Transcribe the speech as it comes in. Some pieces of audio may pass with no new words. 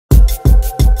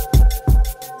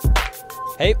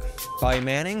Hey, Bobby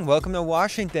Manning, welcome to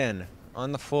Washington.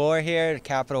 On the floor here at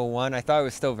Capital One. I thought it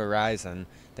was still Verizon.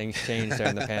 Things changed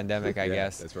during the pandemic, I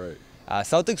guess. That's right.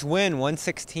 Celtics win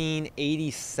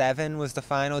 116-87 was the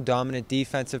final. Dominant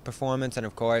defensive performance, and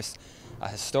of course, a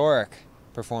historic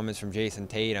performance from Jayson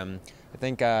Tatum. I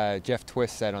think Jeff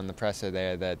Twist said on the presser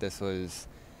there that this was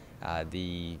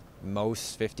the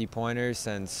most 50-pointers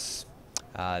since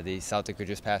the Celtic who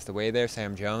just passed away there,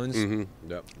 Sam Jones.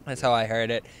 Yep. That's how I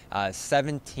heard it.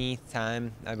 17th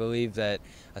time, I believe, that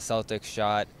a Celtics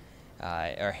shot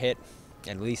or hit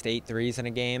at least 8 threes in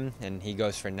a game, and he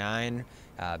goes for 9.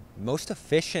 Most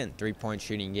efficient three-point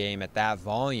shooting game at that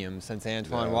volume since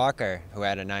Antoine Walker, who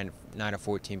had a 9 or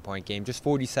 14-point game. Just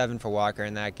 47 for Walker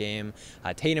in that game.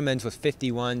 Tatum ends with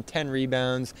 51, 10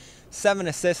 rebounds, 7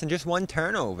 assists, and just 1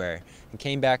 turnover. And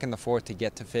came back in the fourth to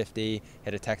get to 50,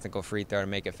 hit a technical free throw to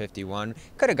make it 51.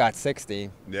 Could have got 60,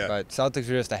 but Celtics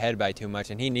were just ahead by too much,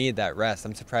 and he needed that rest.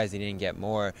 I'm surprised he didn't get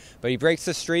more. But he breaks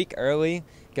the streak early,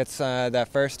 gets that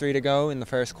first 3 to go in the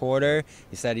first quarter.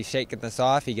 He said he's shaking this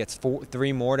off. He gets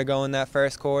 3 more to go in that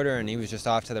first quarter, and he was just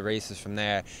off to the races from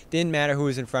there. Didn't matter who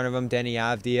was in front of him, Denny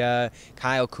Avdia,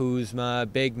 Kyle Kuzma,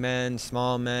 big men,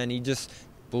 small men. He just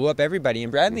blew up everybody.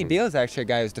 And Bradley Beal is actually a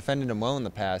guy who's defended him well in the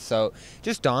past. So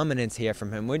just dominance here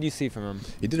from him. What do you see from him?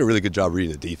 He did a really good job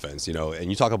reading the defense, and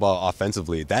you talk about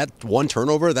offensively, that one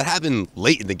turnover, that happened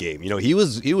late in the game. He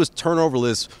was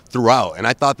turnoverless throughout, and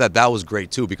I thought that was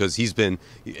great too because he's been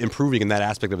improving in that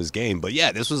aspect of his game. But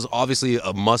yeah, this was obviously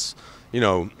a must,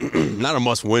 not a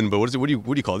must win, but what do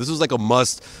you call it? This was like a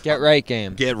must get right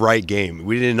game. Get right game.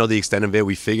 We didn't know the extent of it.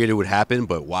 We figured it would happen,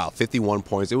 but wow, 51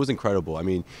 points. It was incredible. I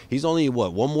mean, he's only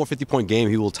one more 50-point game.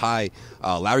 He will tie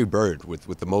Larry Bird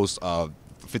with the most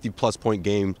 50-plus point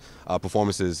game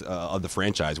performances of the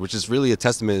franchise, which is really a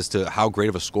testament as to how great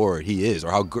of a scorer he is,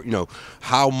 or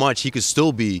how much he could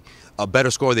still be a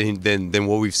better scorer than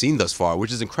what we've seen thus far,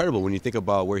 which is incredible when you think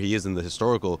about where he is in the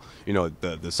historical,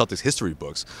 the Celtics history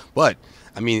books. But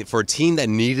I mean, for a team that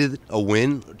needed a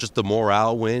win, just the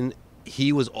morale win,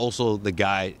 he was also the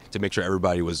guy to make sure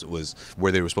everybody was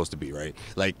where they were supposed to be, right?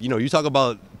 Like, you talk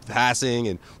about passing,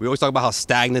 and we always talk about how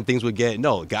stagnant things would get.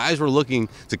 No, guys were looking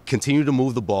to continue to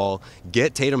move the ball,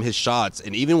 get Tatum his shots,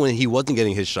 and even when he wasn't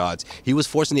getting his shots, he was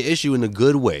forcing the issue in a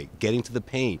good way, getting to the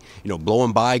paint,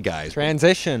 blowing by guys. In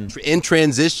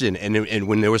transition, and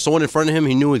when there was someone in front of him,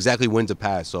 he knew exactly when to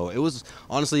pass. So it was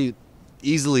honestly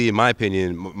easily, in my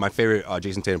opinion, my favorite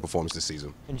Jayson Tatum performance this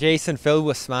season. And Jayson filled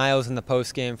with smiles in the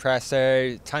post-game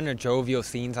presser, ton of jovial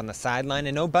scenes on the sideline,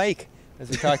 and no bike,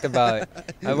 as we talked about.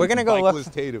 We're gonna go look.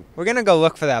 Tatum. We're gonna go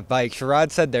look for that bike.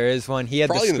 Sherrod said there is one. He had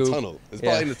probably the scoop. In the tunnel. It's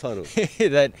probably in the tunnel.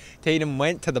 That Tatum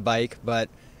went to the bike, but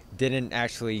didn't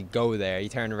actually go there. He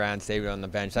turned around, stayed on the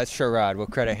bench. That's Sherrod. We'll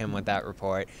credit him with that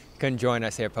report. He couldn't join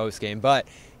us here post-game, but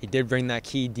he did bring that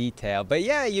key detail. But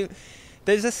yeah,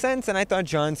 there's a sense, and I thought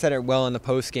John said it well in the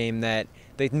postgame, that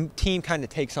the team kind of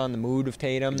takes on the mood of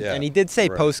Tatum. Yeah, and he did say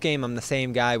postgame, I'm the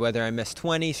same guy, whether I miss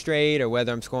 20 straight or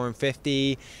whether I'm scoring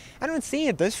 50. I don't see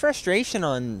it. There's frustration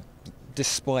on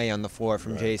display on the floor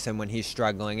from Jayson when he's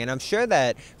struggling. And I'm sure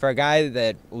that for a guy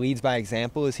that leads by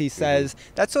example, as he says,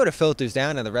 that sort of filters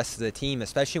down to the rest of the team,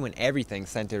 especially when everything's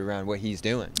centered around what he's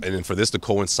doing. And then for this to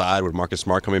coincide with Marcus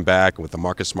Smart coming back, with the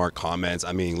Marcus Smart comments,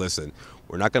 I mean, listen,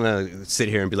 we're not going to sit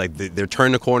here and be like, they're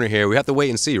turning the corner here. We have to wait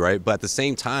and see, right? But at the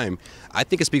same time, I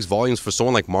think it speaks volumes for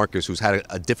someone like Marcus, who's had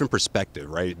a different perspective,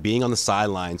 right? Being on the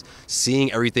sidelines,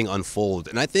 seeing everything unfold.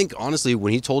 And I think, honestly,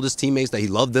 when he told his teammates that he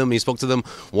loved them, and he spoke to them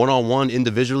one-on-one,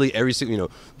 individually,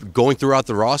 going throughout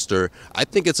the roster, I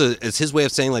think it's his way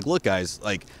of saying, like, look, guys,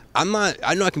 like, I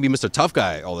know I can be Mr. Tough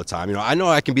Guy all the time. I know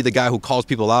I can be the guy who calls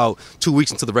people out 2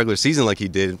 weeks into the regular season like he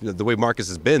did, the way Marcus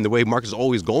has been, the way Marcus is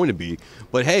always going to be.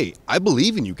 But hey, I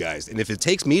believe in you guys. And if it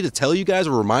takes me to tell you guys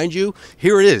or remind you,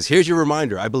 here it is. Here's your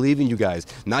reminder. I believe in you guys,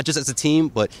 not just as a team,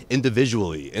 but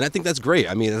individually. And I think that's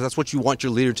great. I mean, that's what you want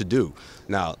your leader to do.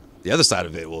 Now, the other side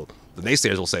of it, well, the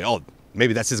naysayers will say, oh,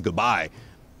 maybe that's his goodbye.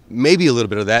 Maybe a little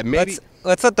bit of that. Maybe.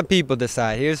 Let's let the people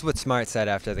decide. Here's what Smart said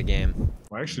after the game.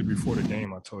 Well, actually, before the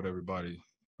game, I told everybody,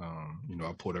 I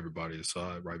pulled everybody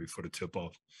aside right before the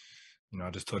tip-off.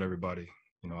 I just told everybody,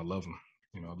 I love them.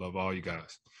 I love all you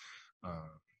guys. I'm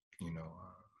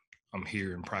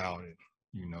here and proud and,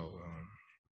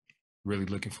 really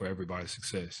looking for everybody's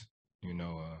success.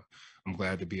 I'm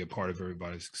glad to be a part of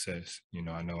everybody's success.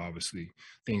 I know obviously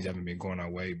things haven't been going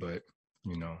our way, but,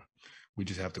 we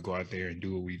just have to go out there and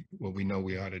do what we know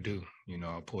we ought to do.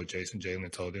 I pulled Jason, Jalen,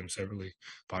 told them separately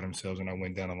by themselves, and I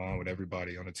went down the line with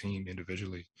everybody on the team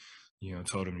individually.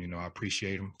 Told them, I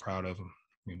appreciate them, proud of them.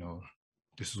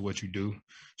 This is what you do.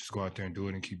 Just go out there and do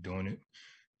it and keep doing it.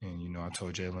 And, you know, I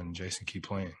told Jalen and Jayson, keep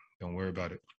playing. Don't worry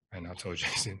about it. And I told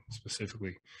Jayson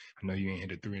specifically, I know you ain't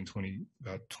hit a 3 and 20,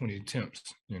 about 20 attempts,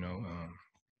 you know,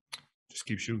 just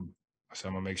keep shooting. I said,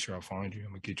 I'm going to make sure I find you. I'm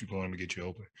going to get you going. I'm going to get you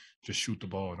open. Just shoot the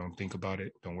ball. Don't think about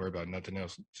it. Don't worry about nothing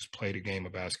else. Just play the game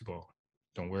of basketball.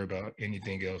 Don't worry about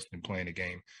anything else than playing the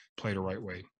game. Play the right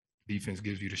way. Defense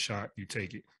gives you the shot, you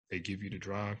take it. They give you the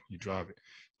drive, you drive it.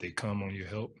 They come on your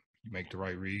help, you make the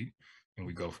right read, and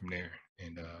we go from there.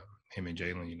 And him and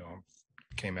Jalen, you know,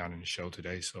 came out in the show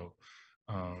today. So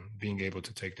being able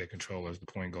to take that control as the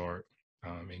point guard,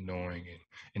 and knowing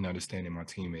and understanding my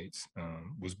teammates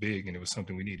was big, and it was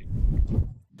something we needed.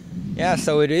 Yeah,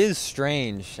 so it is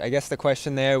strange. I guess the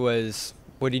question there was,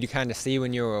 what did you kind of see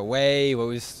when you were away? What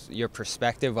was your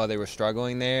perspective while they were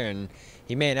struggling there? And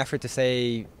he made an effort to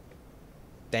say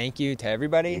thank you to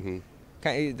everybody.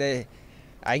 Mm-hmm.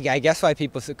 I guess why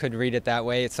people could read it that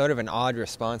way. It's sort of an odd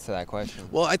response to that question.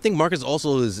 Well, I think Marcus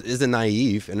also isn't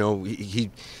naive. You know, he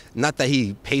not that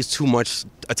he pays too much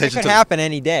attention. It could happen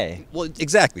any day. Well,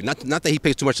 exactly. Not that he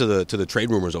pays too much to the trade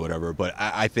rumors or whatever. But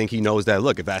I think he knows that.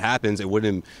 Look, if that happens, it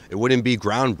wouldn't be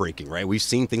groundbreaking, right? We've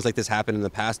seen things like this happen in the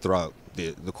past throughout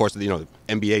the course of the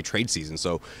NBA trade season.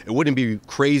 So it wouldn't be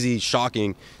crazy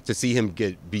shocking to see him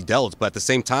be dealt. But at the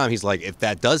same time, he's like, if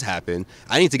that does happen,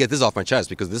 I need to get this off my chest,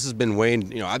 because this has been weighing.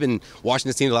 You know, I've been watching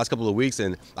this team the last couple of weeks,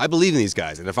 and I believe in these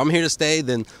guys. And if I'm here to stay,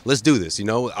 then let's do this. You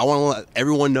know, I want to let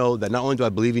everyone know that not only do I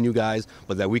believe in you guys,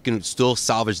 but that we can still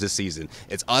salvage this season.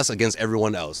 It's us against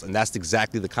everyone else, and that's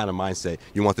exactly the kind of mindset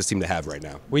you want this team to have right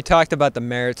now. We talked about the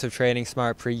merits of trading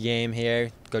Smart pregame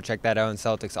here. Go check that out on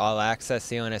Celtics All Access,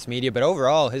 CLNS Media. But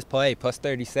overall, his play, plus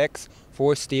 36,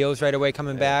 4 steals right away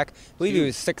coming back. I believe he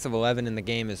was 6 of 11 in the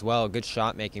game as well. Good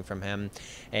shot making from him.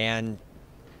 And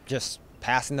just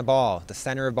passing the ball, the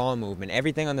center of ball movement,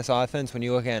 everything on this offense, when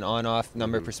you look at an on-off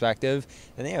number perspective,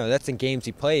 and that's in games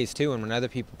he plays too, and when other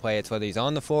people play, it's whether he's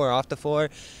on the floor or off the floor,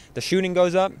 the shooting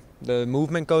goes up, the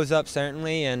movement goes up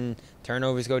certainly, and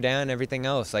turnovers go down, everything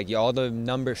else. Like all the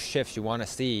number shifts you want to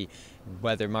see,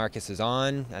 whether Marcus is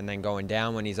on and then going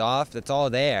down when he's off, that's all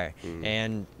there.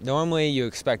 And normally you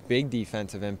expect big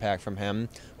defensive impact from him.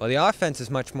 Well, the offense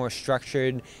is much more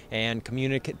structured and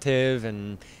communicative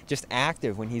and just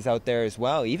active when he's out there as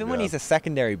well. Even when he's a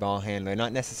secondary ball handler,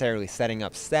 not necessarily setting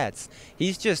up sets,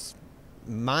 he's just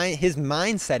his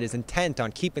mindset is intent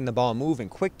on keeping the ball moving,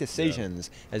 quick decisions,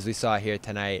 as we saw here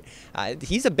tonight.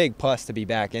 He's a big plus to be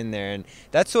back in there, and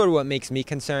that's sort of what makes me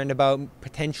concerned about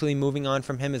potentially moving on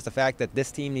from him, is the fact that this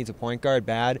team needs a point guard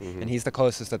bad, and he's the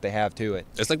closest that they have to it.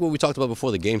 It's like what we talked about before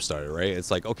the game started, right?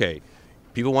 It's like, okay,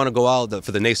 people want to go out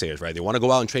for the naysayers, right? They want to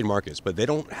go out and trade Marcus, but they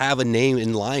don't have a name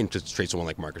in line to trade someone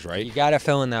like Marcus, right? You got to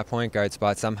fill in that point guard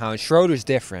spot somehow. And Schroeder's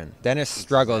different. Dennis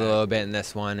struggled a little bit in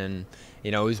this one, and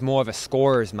it was more of a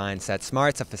scorer's mindset.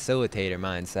 Smart's a facilitator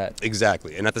mindset.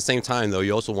 Exactly. And at the same time, though,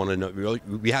 you also want to know,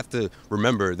 we have to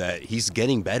remember that he's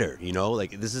getting better,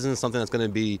 Like, this isn't something that's going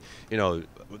to be,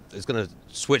 it's going to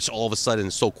switch all of a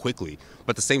sudden so quickly.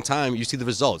 But at the same time, you see the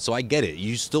results. So I get it.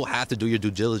 You still have to do your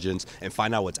due diligence and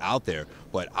find out what's out there.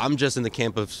 But I'm just in the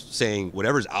camp of saying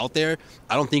whatever's out there,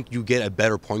 I don't think you get a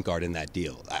better point guard in that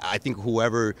deal. I think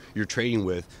whoever you're trading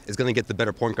with is going to get the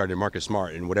better point guard than Marcus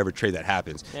Smart in whatever trade that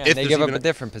happens. Yeah, if they give up a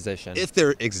different position. If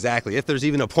there's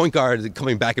even a point guard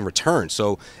coming back in return.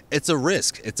 So it's a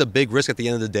risk. It's a big risk at the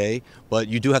end of the day, but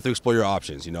you do have to explore your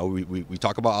options. We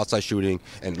talk about outside shooting,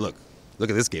 and look at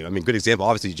this game. I mean, good example,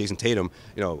 obviously, Jayson Tatum,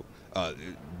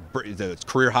 the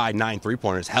career high 9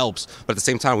 3-pointers helps, but at the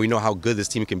same time, we know how good this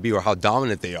team can be or how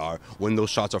dominant they are when those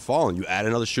shots are falling. You add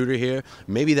another shooter here,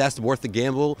 maybe that's worth the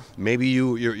gamble. Maybe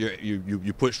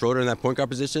you put Schroeder in that point guard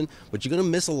position, but you're gonna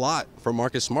miss a lot from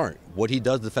Marcus Smart, what he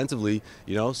does defensively.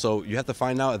 So you have to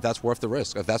find out if that's worth the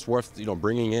risk, if that's worth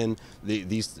bringing in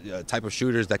these type of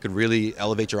shooters that could really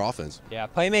elevate your offense. Yeah,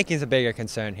 playmaking is a bigger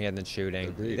concern here than shooting.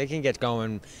 Agreed. They can get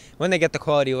going when they get the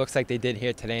quality it looks like they did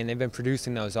here today, and they've been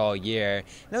producing those all year.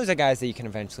 And those are guys that you can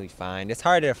eventually find. It's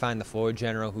harder to find the floor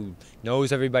general who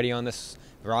knows everybody on this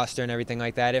roster and everything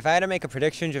like that. If I had to make a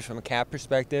prediction just from a cap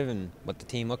perspective and what the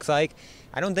team looks like,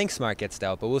 I don't think Smart gets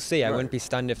dealt, but we'll see. I wouldn't be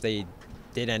stunned if they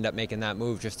did end up making that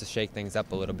move just to shake things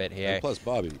up a little bit here. And plus,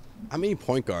 Bobby, how many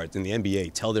point guards in the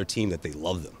NBA tell their team that they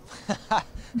love them?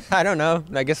 I don't know.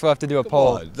 I guess we'll have to do a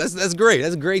poll. That's great.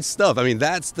 That's great stuff. I mean,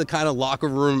 that's the kind of locker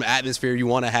room atmosphere you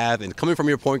want to have. And coming from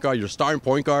your point guard, your starting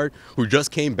point guard who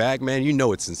just came back, man,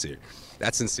 it's sincere.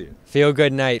 That's sincere. Feel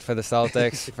good night for the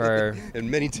Celtics, for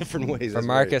in many different ways. for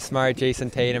Marcus Smart,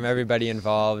 Jayson Tatum, everybody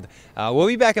involved. We'll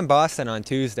be back in Boston on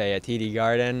Tuesday at TD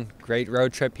Garden. Great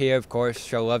road trip here, of course.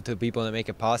 Show love to the people that make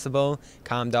it possible.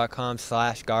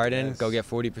 com.com/garden. Yes. Go get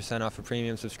 40% off a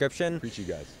premium subscription. Appreciate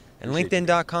you guys. And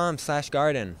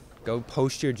linkedin.com/garden. Go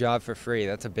post your job for free.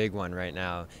 That's a big one right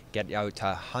now. Get out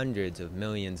to hundreds of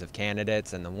millions of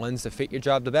candidates and the ones that fit your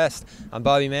job the best. I'm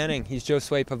Bobby Manning. He's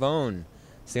Josue Pavon.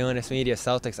 CLNS Media,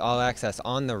 Celtics All Access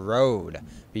on the road.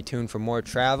 Be tuned for more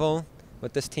travel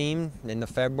with this team in the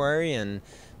February. And,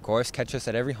 of course, catch us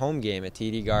at every home game at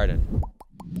TD Garden.